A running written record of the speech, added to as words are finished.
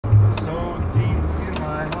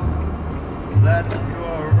that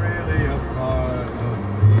you're really a part of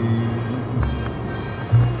me.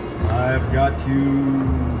 I've got you.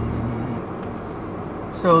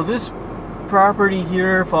 So this property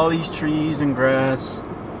here, with all these trees and grass,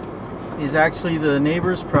 is actually the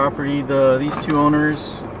neighbor's property. These two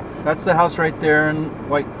owners, that's the house right there, in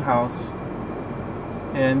White House.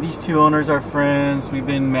 And these two owners are friends. We've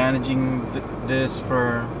been managing this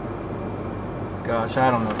for, gosh,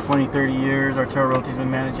 I don't know, 20, 30 years. Artero Realty's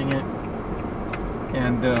been managing it.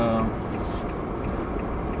 And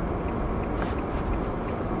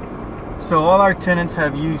so all our tenants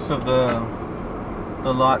have use of the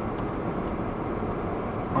lot,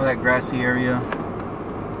 all that grassy area.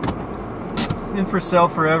 Been for sale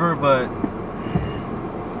forever, but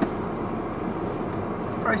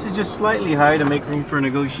price is just slightly high to make room for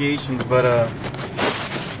negotiations. But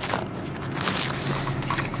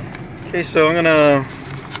okay, so I'm gonna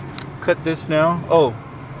cut this now. Oh,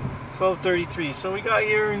 12:33. So we got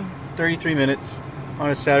here in 33 minutes on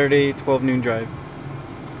a Saturday 12 noon drive.